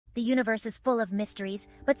The universe is full of mysteries,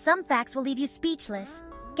 but some facts will leave you speechless.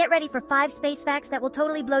 Get ready for 5 space facts that will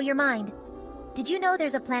totally blow your mind. Did you know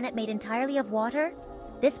there's a planet made entirely of water?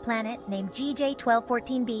 This planet, named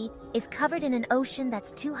GJ1214b, is covered in an ocean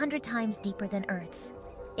that's 200 times deeper than Earth's.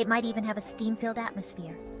 It might even have a steam-filled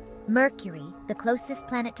atmosphere. Mercury, the closest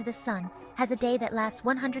planet to the Sun, has a day that lasts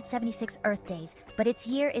 176 Earth days, but its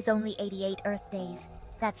year is only 88 Earth days.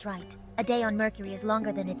 That's right, a day on Mercury is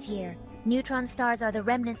longer than its year. Neutron stars are the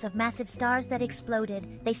remnants of massive stars that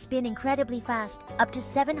exploded. They spin incredibly fast, up to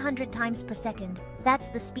 700 times per second. That's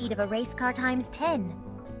the speed of a race car times 10.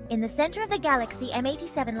 In the center of the galaxy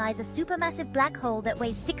M87 lies a supermassive black hole that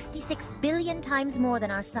weighs 66 billion times more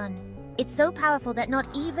than our Sun. It's so powerful that not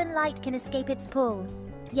even light can escape its pull.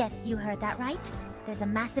 Yes, you heard that right. There's a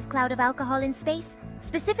massive cloud of alcohol in space,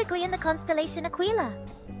 specifically in the constellation Aquila.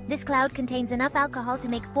 This cloud contains enough alcohol to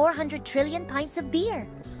make 400 trillion pints of beer.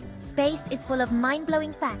 Space is full of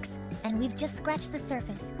mind-blowing facts, and we've just scratched the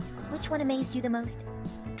surface. Which one amazed you the most?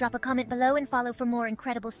 Drop a comment below and follow for more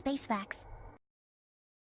incredible space facts.